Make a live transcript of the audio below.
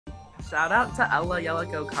Shout out to Ella Yellow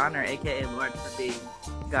O'Connor, aka Lorde, for being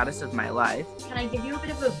goddess of my life. Can I give you a bit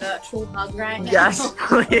of a virtual hug right now? Yes,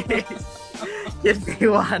 please. Give me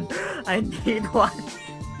one. I need one.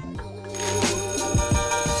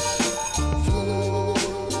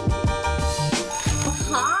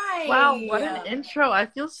 Hi. Wow, what an intro. I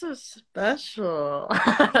feel so special.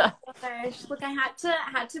 Gosh, look, I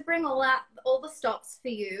had to bring all the stops for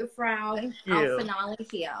you for our finale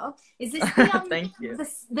here. Is this the Thank you.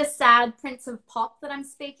 the sad Prince of Pop that I'm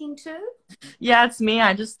speaking to? Yeah, it's me.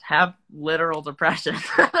 I just have literal depression.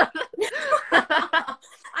 I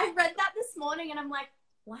read that this morning and I'm like,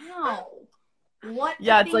 wow. What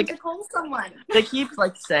a thing to call someone. They keep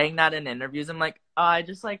like saying that in interviews. I'm like, oh, I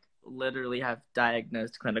just like literally have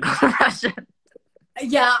diagnosed clinical depression.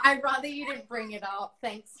 Yeah, I'd rather you didn't bring it up.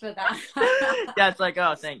 Thanks for that. Yeah, it's like,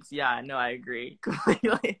 oh, thanks. Yeah, no, I agree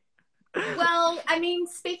completely. Well, I mean,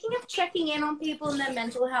 speaking of checking in on people and their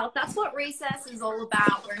mental health, that's what Recess is all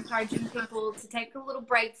about. We're encouraging people to take a little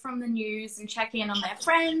break from the news and check in on their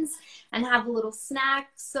friends and have a little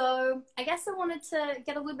snack. So I guess I wanted to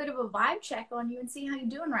get a little bit of a vibe check on you and see how you're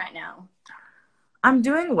doing right now. I'm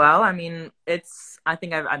doing well. I mean, I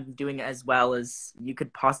think I'm doing as well as you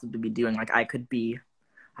could possibly be doing. Like, I could be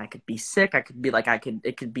sick.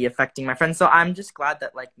 It could be affecting my friends. So I'm just glad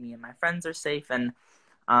that like me and my friends are safe. And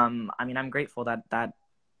I mean, I'm grateful that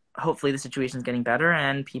hopefully the situation is getting better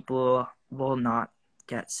and people will not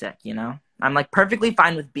get sick, you know? I'm like perfectly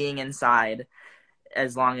fine with being inside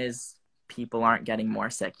as long as people aren't getting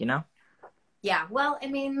more sick, you know? Yeah, well, I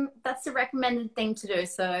mean, that's the recommended thing to do.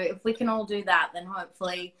 So if we can all do that, then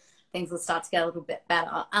hopefully things will start to get a little bit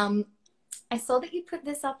better. I saw that you put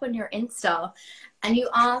this up on your Insta and you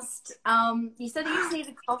asked, you said you just need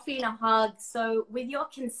a coffee and a hug. So with your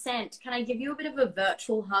consent, can I give you a bit of a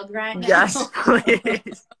virtual hug right now? Yes,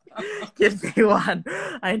 please. Give me one.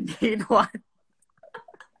 I need one.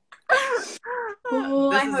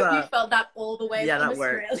 Ooh, I hope you felt that all the way from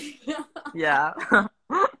Australia. Worked. Yeah.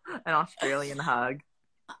 An Australian hug.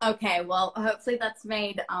 Okay, well, hopefully that's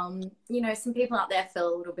made, you know, some people out there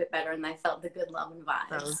feel a little bit better and they felt the good love and vibes.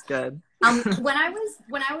 That was good. When I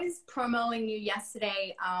was promoting you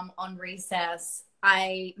yesterday on Recess,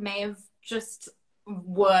 I may have just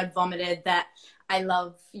word vomited that I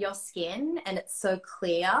love your skin and it's so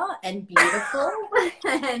clear and beautiful.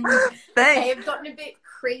 And I have gotten a bit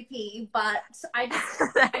creepy, but I just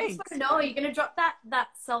want to know, are you going to drop that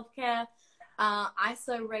self-care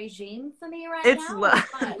ISO regime for me now?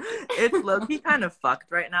 It's low-key kind of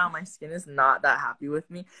fucked right now. My skin is not that happy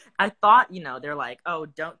with me. I thought, you know, they're like, oh,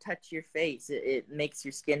 don't touch your face. It makes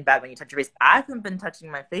your skin bad when you touch your face. I haven't been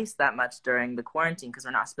touching my face that much during the quarantine because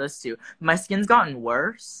we're not supposed to. My skin's gotten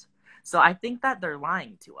worse. So I think that they're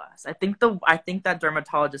lying to us. I think that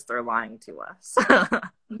dermatologists are lying to us.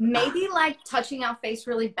 Maybe like touching our face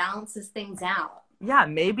really balances things out. Yeah,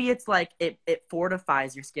 maybe it's like it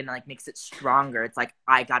fortifies your skin and like makes it stronger. It's like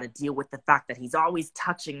I gotta deal with the fact that he's always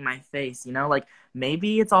touching my face, you know? Like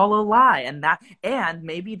maybe it's all a lie and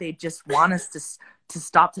maybe they just want us to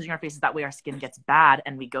stop touching our faces. That way our skin gets bad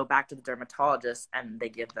and we go back to the dermatologist and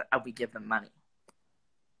we give them money.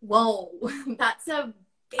 Whoa, that's a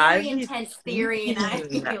very intense theory.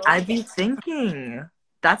 And I'd be thinking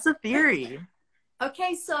that's a theory.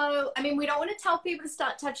 Okay, so, I mean, we don't want to tell people to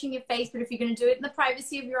start touching your face, but if you're going to do it in the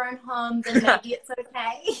privacy of your own home, then maybe it's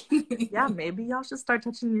okay. Yeah, maybe y'all should start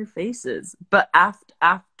touching your faces, but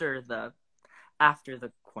after the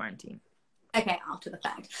quarantine. Okay, after the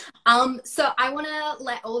fact. So I want to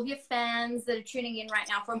let all of your fans that are tuning in right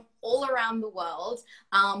now from all around the world,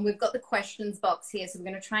 we've got the questions box here, so we're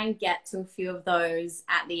going to try and get to a few of those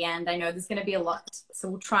at the end. I know there's going to be a lot, so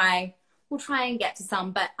we'll try and get to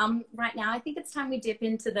some, but right now I think it's time we dip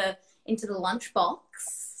into the lunchbox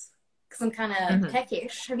because I'm kind of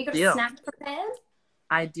peckish. Have you got a snack prepared?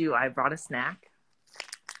 I do. I brought a snack.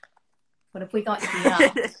 What have we got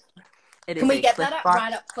here? Can we get that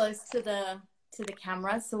right up close to the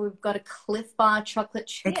camera? So we've got a Cliff Bar chocolate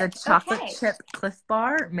chip. It's a chocolate chip Cliff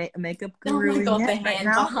Bar. Makeup guru. Oh my God, the hand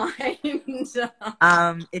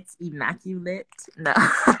behind. It's immaculate. No.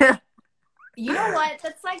 You know what?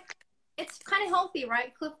 That's like. It's kind of healthy,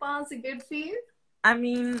 right? Cliff Bars are good for you? I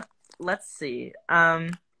mean, let's see.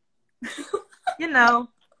 You know,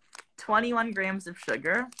 21 grams of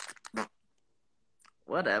sugar.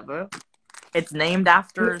 Whatever. It's named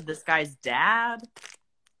after this guy's dad.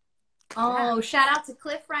 Oh, yeah. Shout out to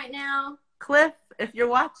Cliff right now. Cliff, if you're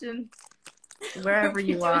watching, wherever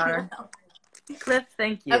you are. Well. Cliff,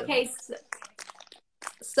 thank you. Okay,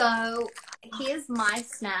 so here's my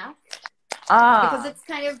snack. Because Ah, it's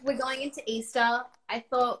kind of, we're going into Easter. I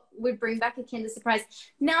thought we'd bring back a Kinder Surprise.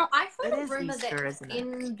 Now, I've it heard a is rumor that Easter, isn't it?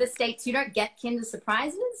 in the States you don't get Kinder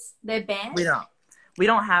Surprises. They're banned. We don't. We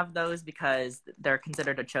don't have those because they're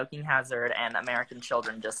considered a choking hazard, and American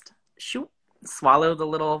children just shoot, swallow the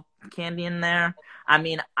little candy in there. I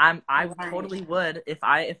mean, I Right. totally would if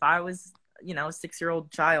I was, you know, a 6-year-old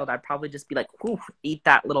child. I'd probably just be like, whew, eat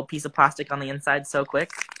that little piece of plastic on the inside so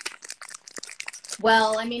quick.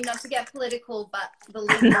 Well, I mean, not to get political, but the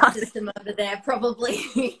legal not, to, system over there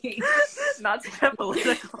probably. not to get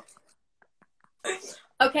political.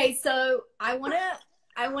 Okay, so I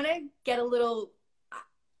wanna get a little.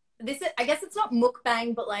 I guess it's not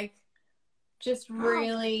mukbang, but like just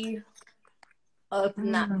really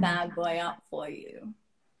open that Mm, bad boy up for you.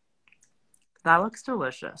 that looks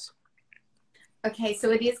delicious. Okay, so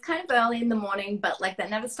it is kind of early in the morning, but like that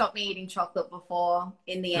never stopped me eating chocolate before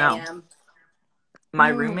in the No, AM. my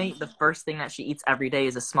Mm, roommate, the first thing that she eats every day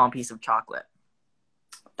is a small piece of chocolate.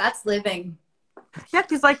 that's living. Yeah,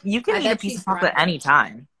 because like you can I eat a bet piece she's of chocolate thriving.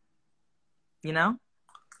 anytime, you know?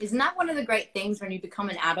 Isn't that one of the great things when you become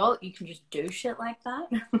an adult? You can just do shit like that.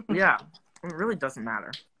 Yeah, it really doesn't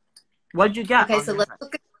matter. What'd you get Okay, on so your let's side?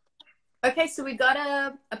 look at. Okay, so we got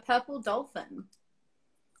a purple dolphin.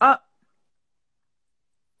 Oh,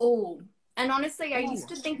 Oh, and honestly, I ooh. used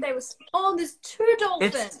to think they was. Oh, there's two It's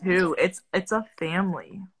dolphins. two. It's a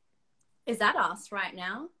family. Is that us right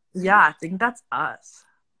now? Yeah, I think that's us.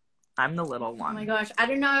 I'm the little Oh my one. gosh, I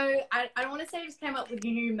don't know. I don't want to say I just came up with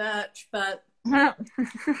new merch, but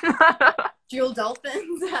dual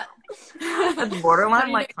dolphins. It's What borderline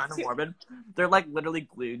do you like kind of morbid. They're like literally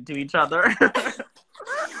glued to each other.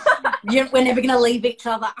 We're never gonna leave each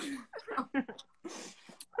other.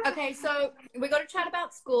 Okay, so we got to chat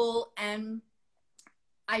about school, and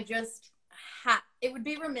I just it would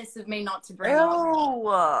be remiss of me not to bring up.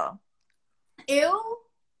 Ew. Ew.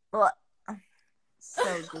 Ugh.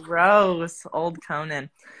 So gross, old Conan.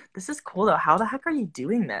 This is cool though. How the heck are you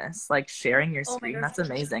doing this? Like sharing your Oh my screen? gosh. That's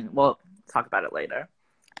amazing. We'll talk about it later.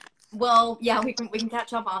 Well, yeah, we can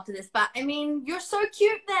catch up after this. But I mean, you're so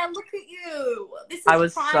cute there. Look at you. This I is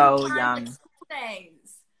was prime so time, like young. school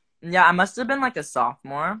days. Yeah, I must have been like a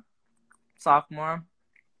sophomore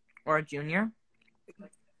or a junior.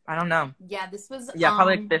 I don't know. Yeah, this was Yeah,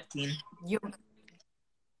 probably like 15. you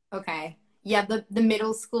okay. Yeah, the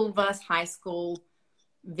middle school versus high school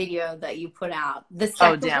video that you put out. The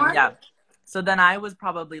Oh, second damn. one? Yeah. So then I was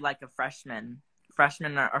probably like a freshman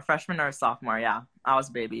or a sophomore. Yeah, I was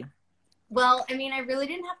a baby. Well, I mean, I really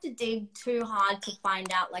didn't have to dig too hard to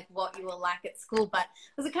find out like what you were like at school, but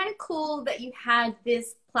was it kind of cool that you had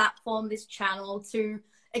this platform, this channel to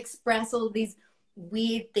express all these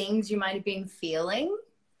weird things you might have been feeling?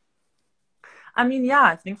 I mean, yeah,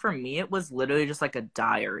 I think for me, it was literally just like a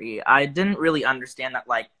diary. I didn't really understand that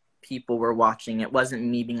like people were watching. It wasn't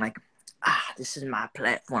me being like, this is my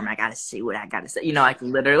platform. I gotta say what I gotta say. You know, like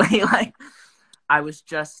literally, like I was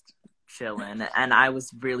just chilling and I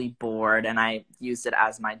was really bored and I used it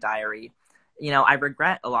as my diary. You know, I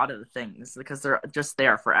regret a lot of the things because they're just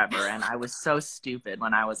there forever. And I was so stupid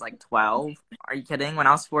when I was like 12. Are you kidding? When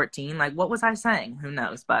I was 14, like what was I saying? Who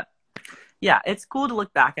knows? But yeah, it's cool to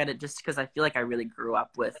look back at it just because I feel like I really grew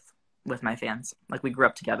up with my fans. Like we grew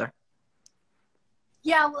up together.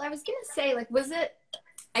 Yeah, well, I was gonna say, like, was it?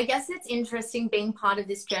 I guess it's interesting being part of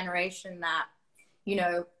this generation that, you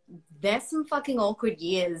know, there's some fucking awkward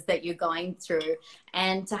years that you're going through,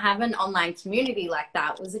 and to have an online community like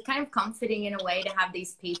that, was it kind of comforting in a way to have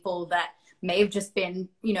these people that may have just been,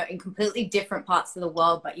 you know, in completely different parts of the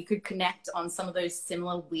world, but you could connect on some of those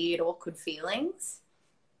similar weird, awkward feelings?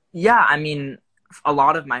 Yeah, I mean, a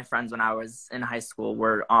lot of my friends when I was in high school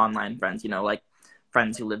were online friends, you know, like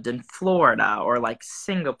friends who lived in Florida or like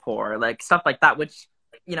Singapore, like stuff like that, which,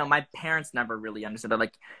 you know, my parents never really understood. They're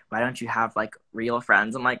like, why don't you have like real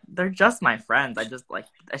friends? I'm like, they're just my friends. I just like,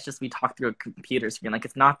 it's just we talk through a computer screen. Like,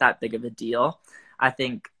 it's not that big of a deal. I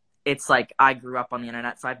think it's like I grew up on the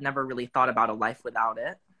internet, so I've never really thought about a life without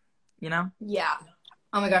it, you know? Yeah.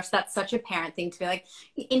 Oh my gosh, that's such a parent thing to be like,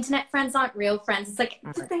 internet friends aren't real friends. It's like,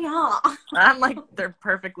 but they are. I'm like, they're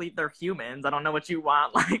humans. I don't know what you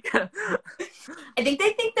want. Like, I think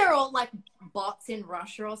they think they're all like bots in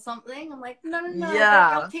Russia or something. I'm like, no, no, no, they're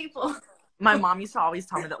real yeah. people. My mom used to always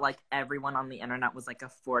tell me that like everyone on the internet was like a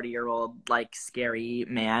 40-year-old like scary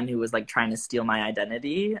man who was like trying to steal my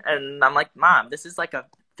identity. And I'm like, Mom, this is like a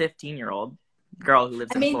 15-year-old girl who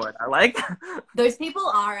lives I in mean, Florida. Like, those people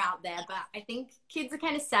are out there, but I think kids are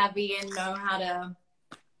kind of savvy and know how to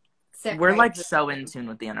we're separate like the. so in tune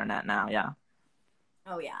with the internet now. Yeah.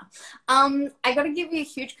 Oh yeah. I got to give you a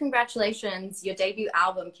huge congratulations. Your debut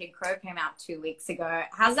album, Kid Krow, came out 2 weeks ago.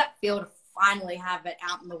 How's that feel to finally have it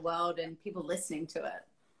out in the world and people listening to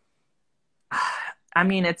it? I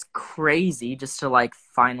mean, it's crazy just to like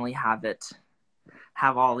finally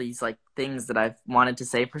have all these like things that I've wanted to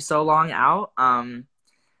say for so long out.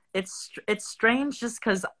 It's strange just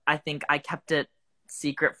because I think I kept it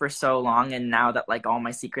secret for so long, and now that like all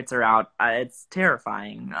my secrets are out, it's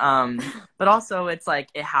terrifying. But also it's like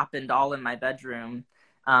it happened all in my bedroom,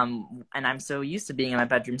 and I'm so used to being in my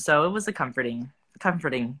bedroom, so it was a comforting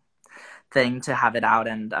thing to have it out.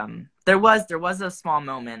 And there was a small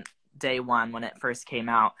moment day one when it first came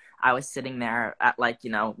out. I was sitting there at like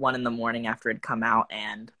 1 in the morning after it come out,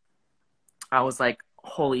 and I was like,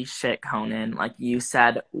 holy shit, Conan, like you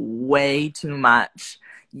said way too much.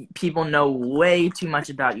 People know way too much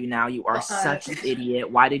about you now. You are such an idiot.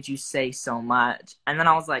 Why did you say so much? And then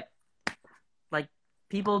I was like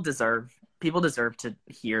people deserve to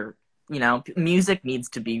hear, music needs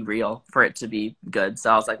to be real for it to be good.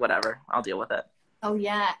 So I was like, whatever, I'll deal with it. Oh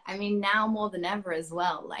yeah. I mean, now more than ever as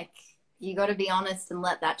well. Like, you got to be honest and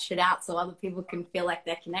let that shit out so other people can feel like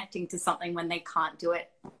they're connecting to something when they can't do it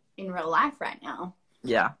in real life right now.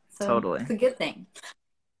 Yeah, so totally. It's a good thing.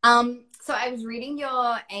 So I was reading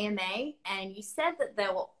your AMA and you said that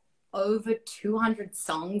there were over 200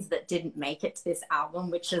 songs that didn't make it to this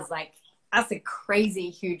album, which is like, that's a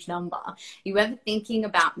crazy huge number. You ever thinking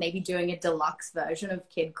about maybe doing a deluxe version of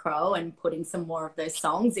Kid Krow and putting some more of those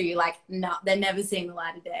songs? Or are you like, no, they're never seeing the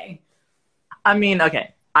light of day? I mean,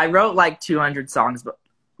 okay, I wrote like 200 songs, but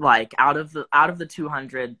like out of the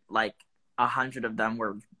 200, like 100 of them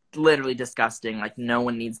were literally disgusting. Like no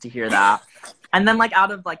one needs to hear that. And then like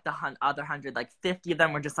out of like the other 100, like 50 of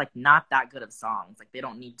them were just like not that good of songs. Like they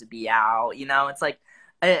don't need to be out. It's like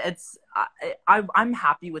I'm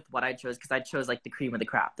happy with what I chose, because I chose like the cream of the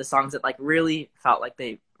crop, the songs that like really felt like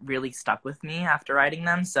they really stuck with me after writing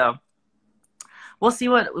them. So we'll see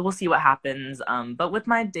what happens. But with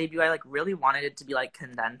my debut, I like really wanted it to be like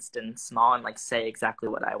condensed and small and like say exactly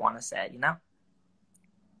what I want to say.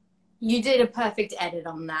 You did a perfect edit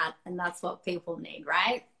on that, and that's what people need,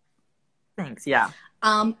 right? Thanks. Yeah.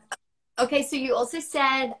 Okay, so you also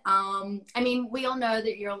said, I mean, we all know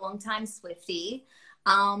that you're a longtime Swiftie,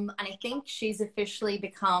 and I think she's officially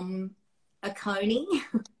become a Coney.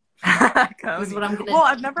 Coney. Is what I'm gonna. Well,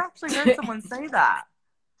 I've never actually heard someone say that.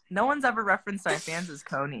 No one's ever referenced our fans as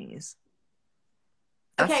Conies.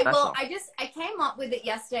 That's okay, special. Well, I came up with it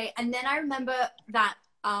yesterday, and then I remember that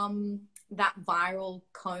that viral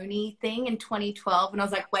Coney thing in 2012, and I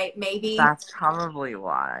was like, wait, maybe that's probably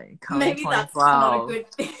why. Coney maybe 2012. That's not a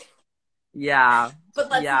good thing. Yeah. But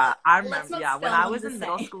I remember. Yeah, when I was in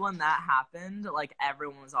middle school and that happened, like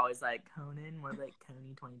everyone was always like Conan, or like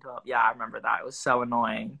Coney 2012. Yeah, I remember that. It was so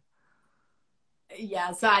annoying.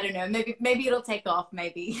 Yeah, so I don't know. Maybe it'll take off.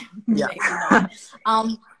 Maybe, yeah. Maybe not.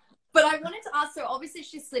 But I wanted to ask her. Obviously,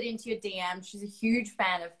 she slid into your DM. She's a huge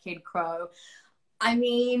fan of Kid Krow. I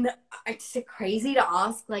mean, it's crazy to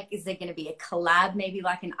ask. Like, is there going to be a collab? Maybe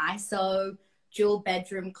like an ISO dual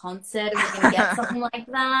bedroom concert? Are we going to get something like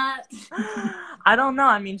that? I don't know.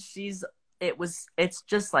 I mean, it's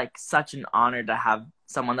just like such an honor to have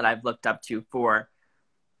someone that I've looked up to for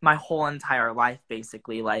my whole entire life,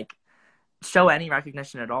 basically. Like, show any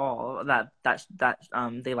recognition at all that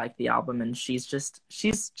they like the album, and she's just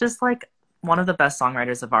like one of the best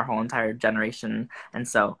songwriters of our whole entire generation. And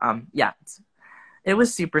so yeah, it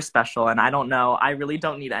was super special. And I don't know, I really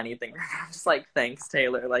don't need anything. I'm just like, thanks,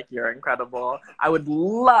 Taylor, like you're incredible. I would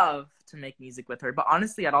love to make music with her, but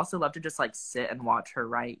honestly I'd also love to just like sit and watch her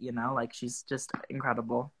write, like she's just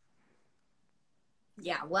incredible.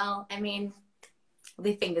 Yeah, well, I mean, we'll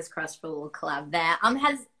be fingers crossed for a little collab there.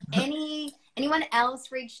 Has anyone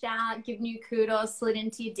else reached out, given you kudos, slid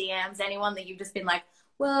into your DMs? Anyone that you've just been like,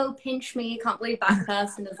 whoa, pinch me, can't believe that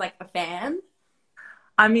person is like a fan?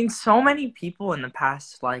 I mean, so many people in the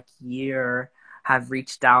past like year have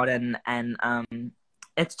reached out, and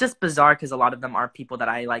it's just bizarre because a lot of them are people that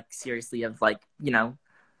I like seriously have like,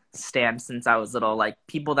 stand since I was little, like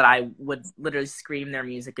people that I would literally scream their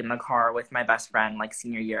music in the car with my best friend like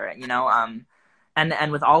senior year,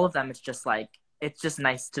 and with all of them, it's just like, it's just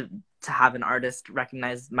nice to have an artist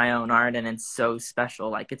recognize my own art, and it's so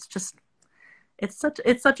special. Like it's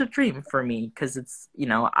such a dream for me, because it's,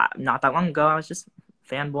 not that long ago I was just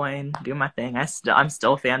fanboying, doing my thing. I'm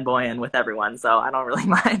still fanboying with everyone, so I don't really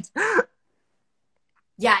mind.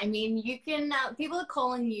 Yeah, I mean, you can people are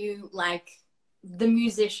calling you like the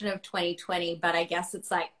musician of 2020, but I guess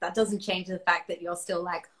it's like that doesn't change the fact that you're still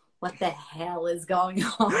like, what the hell is going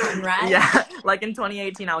on, right? Yeah, like in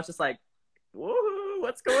 2018 I was just like, woohoo,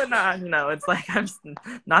 what's going on? It's like I'm just,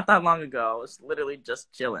 not that long ago. I was literally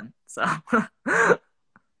just chilling. So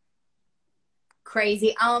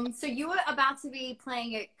Crazy. So you were about to be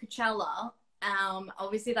playing at Coachella.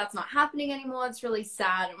 Obviously that's not happening anymore. It's really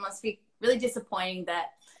sad. It must be really disappointing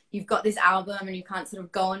that you've got this album and you can't sort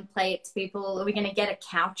of go and play it to people. Are we going to get a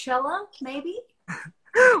Coachella, maybe?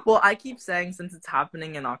 well, I keep saying since it's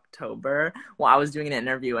happening in October. Well, I was doing an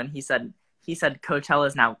interview and he said Coachella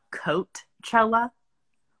is now Coachella,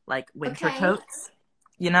 like winter coats,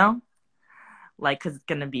 like because it's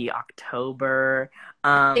gonna be October.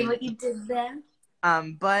 See what you did there.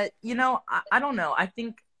 But I don't know. I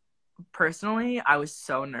think personally, I was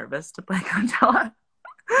so nervous to play Coachella,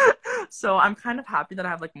 so I'm kind of happy that I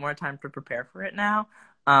have like more time to prepare for it now.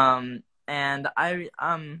 And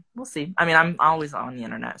we'll see. I mean, I'm always on the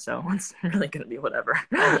internet, so it's really gonna be whatever.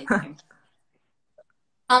 Amazing.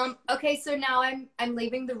 Okay, so now I'm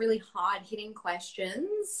leaving the really hard-hitting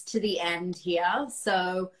questions to the end here.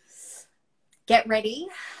 So get ready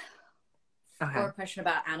for a question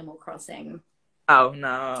about Animal Crossing. Oh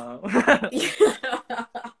no.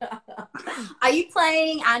 Are you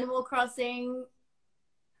playing Animal Crossing?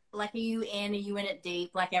 Like, are you in it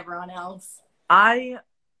deep like everyone else? I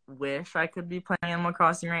wish I could be playing Animal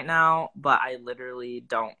Crossing right now, but I literally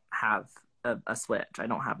don't have a Switch. I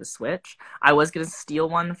don't have a Switch. I was gonna steal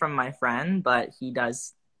one from my friend, but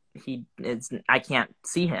I can't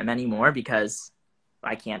see him anymore because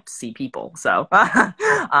I can't see people. So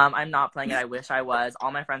I'm not playing it. I wish I was.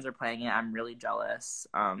 All my friends are playing it. I'm really jealous.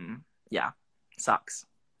 Yeah, sucks.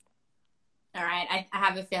 All right. I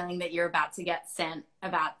have a feeling that you're about to get sent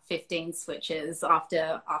about 15 Switches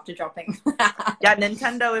after dropping. Yeah,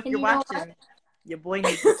 Nintendo, if you're watching, your boy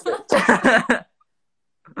needs a Switch.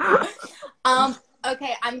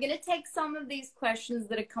 Okay, I'm gonna take some of these questions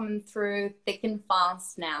that are coming through thick and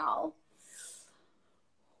fast now.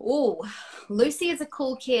 Oh, Lucy is a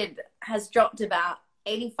cool kid has dropped about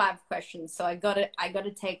 85 questions, so I gotta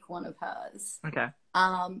take one of hers. Okay.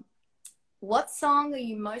 What song are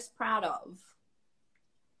you most proud of?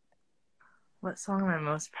 What song am I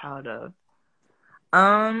most proud of?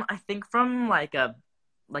 I think from like a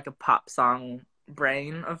pop song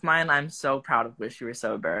brain of mine, I'm so proud of Wish You Were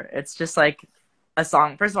Sober. It's just like a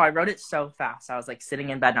song. First of all, I wrote it so fast. I was like sitting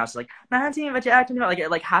in bed and I was just like, 19, but you're acting about, like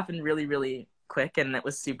it like happened really, really quick and it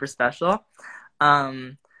was super special.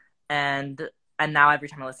 And now every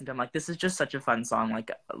time I listen to it, I'm like, this is just such a fun song.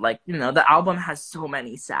 Like the album has so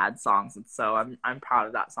many sad songs, and so I'm proud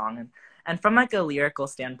of that song. And from like a lyrical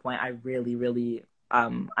standpoint, I really, really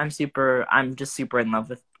I'm just super in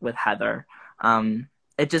love with Heather.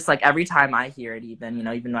 It just like every time I hear it, even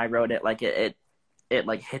though I wrote it, like it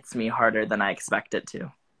like hits me harder than I expect it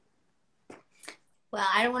to. Well,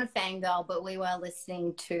 I don't want to fangirl, but we were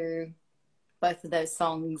listening to both of those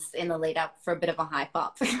songs in the lead up for a bit of a hype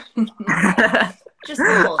up. Just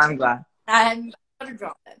I'm glad. I'm gonna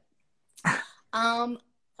drop it.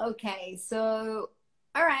 Okay, so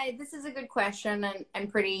all right, this is a good question and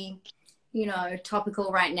pretty,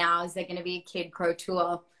 topical right now. Is there going to be a Kid Krow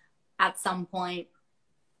tour at some point?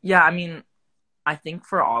 Yeah, I mean, I think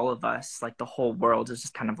for all of us, like the whole world is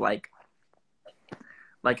just kind of like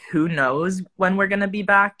who knows when we're going to be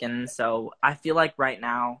back. And so I feel like right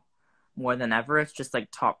now, more than ever, it's just like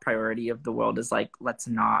top priority of the world is like, let's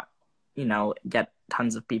not, get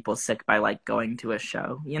tons of people sick by like going to a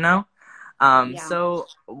show, So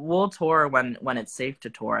we'll tour when it's safe to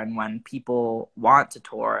tour and when people want to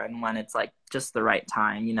tour and when it's like just the right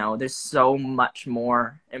time. There's so much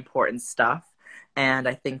more important stuff. And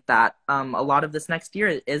I think that a lot of this next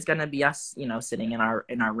year is going to be us, sitting in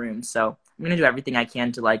our room. So I'm going to do everything I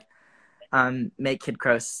can to like make Kid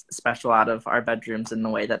Krow special out of our bedrooms in the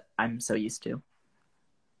way that I'm so used to.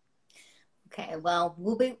 Okay, well,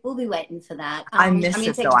 we'll be waiting for that. I miss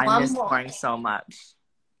it though. I miss touring so much.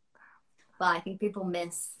 Well, I think people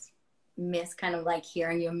miss kind of like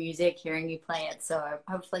hearing your music, hearing you play it. So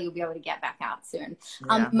hopefully you'll be able to get back out soon.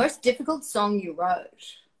 Yeah. Most difficult song you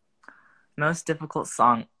wrote? Most difficult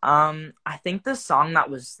song. I think the song that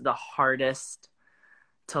was the hardest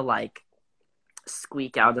to like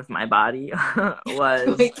squeak out of my body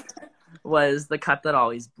was The Cut That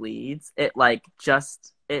Always Bleeds. It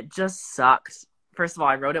just sucks. First of all,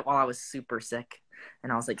 I wrote it while I was super sick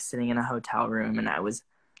and I was like sitting in a hotel room and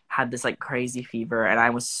had this like crazy fever and I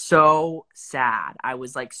was so sad. I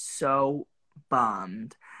was like so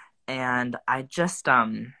bummed and I just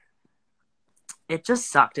it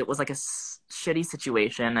just sucked. It was like a shitty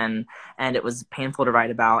situation and it was painful to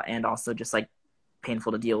write about and also just like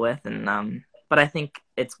painful to deal with and but I think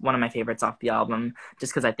it's one of my favorites off the album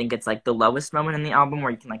just because I think it's like the lowest moment in the album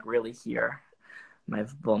where you can like really hear my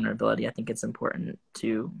vulnerability. I think it's important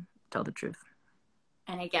to tell the truth.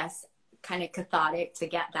 And I guess kind of cathartic to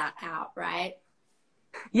get that out, right?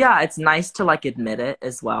 Yeah, it's nice to like admit it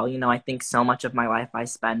as well. You know, I think so much of my life I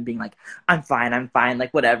spend being like, I'm fine,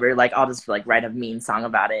 like whatever. Like I'll just like write a mean song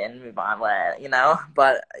about it and move on, you know.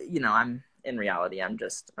 But you know, I'm in reality, I'm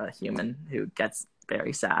just a human who gets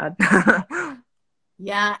very sad.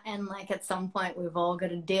 Yeah, and like at some point we've all got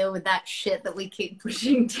to deal with that shit that we keep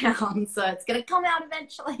pushing down. So it's gonna come out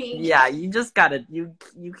eventually. Yeah, you just gotta you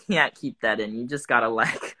can't keep that in. You just gotta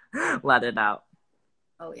like let it out.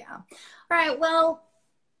 Oh yeah. All right. Well,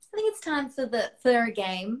 I think it's time for the third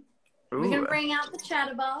game. Ooh. We're gonna bring out the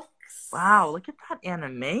chatterbox. Wow, look at that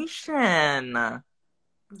animation.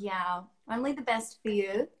 Yeah, only the best for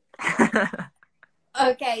you.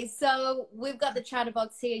 Okay, so we've got the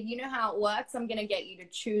chatterbox here. You know how it works. I'm gonna get you to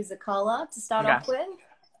choose a color to start off with.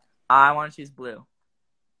 I want to choose blue.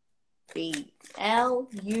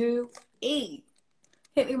 BLUE.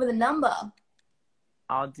 Hit me with a number.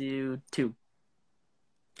 I'll do 2.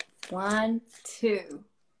 1, 2.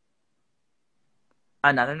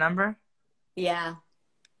 Another number? Yeah.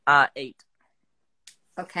 8.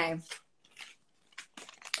 Okay.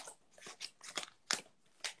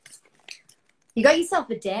 You got yourself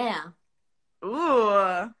a dare.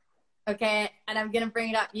 Ooh. Okay, and I'm gonna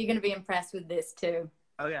bring it up. You're gonna be impressed with this too.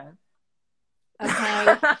 Okay.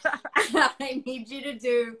 Okay. I need you to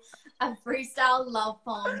do a freestyle love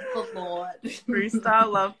poem for Lorde. Freestyle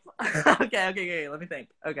love. Okay. Let me think.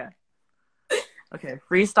 Okay.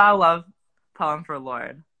 Freestyle love poem for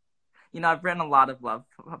Lorde. You know, I've written a lot of love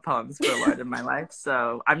poems for Lorde in my life,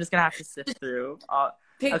 so I'm just gonna have to sift through.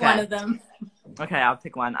 Pick one of them. Okay, I'll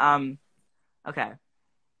pick one. Okay.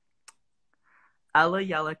 Ella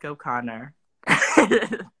Yellick O'Connor.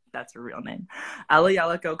 That's her real name. Ella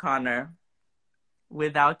Yellick O'Connor.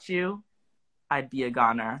 Without you, I'd be a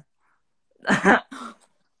goner. I'd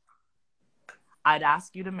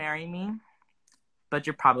ask you to marry me, but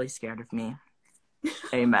you're probably scared of me.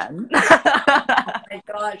 Amen. Oh my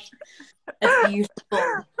gosh. That's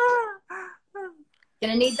beautiful.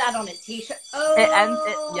 Gonna need that on a t-shirt.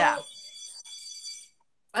 Oh, yeah.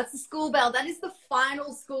 That's the school bell. That is the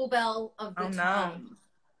final school bell of the time. No.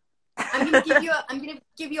 I'm gonna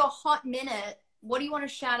give you a hot minute. What do you want to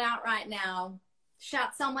shout out right now?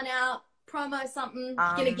 Shout someone out, promo something.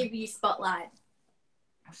 Gonna give you spotlight.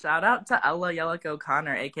 Shout out to Ella Yellick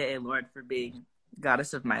O'Connor, aka Lorde, for being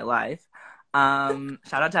goddess of my life. Shout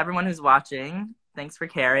out to everyone who's watching. Thanks for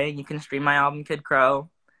caring. You can stream my album Kid Krow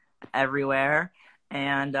everywhere.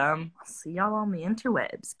 And see y'all on the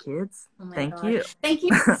interwebs, kids. Oh Thank you. Thank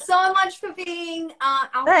you so much for being our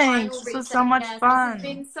Thanks. final This was so much fun. This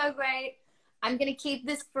has been so great. I'm gonna keep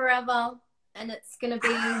this forever, and it's gonna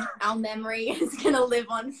be our memory. It's gonna live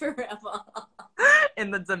on forever. In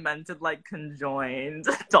the demented, like conjoined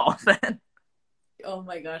dolphin. Oh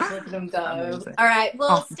my gosh, look at them go. Amazing. All right,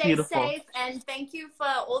 well, stay beautiful. safe, and thank you for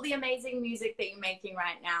all the amazing music that you're making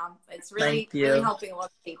right now. It's really helping a lot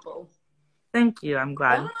of people. Thank you. I'm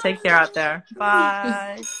glad. Bye. Take care out there.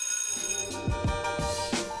 Bye.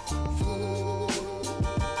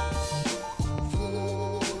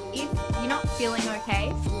 If you're not feeling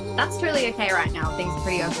okay, that's totally okay right now. Things are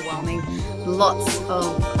pretty overwhelming. Lots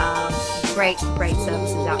of great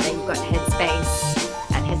services out there. You've got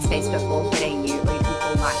Headspace at headspace.org.au, or you can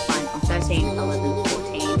call Lifeline on 13 11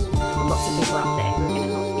 14. Lots of people out there who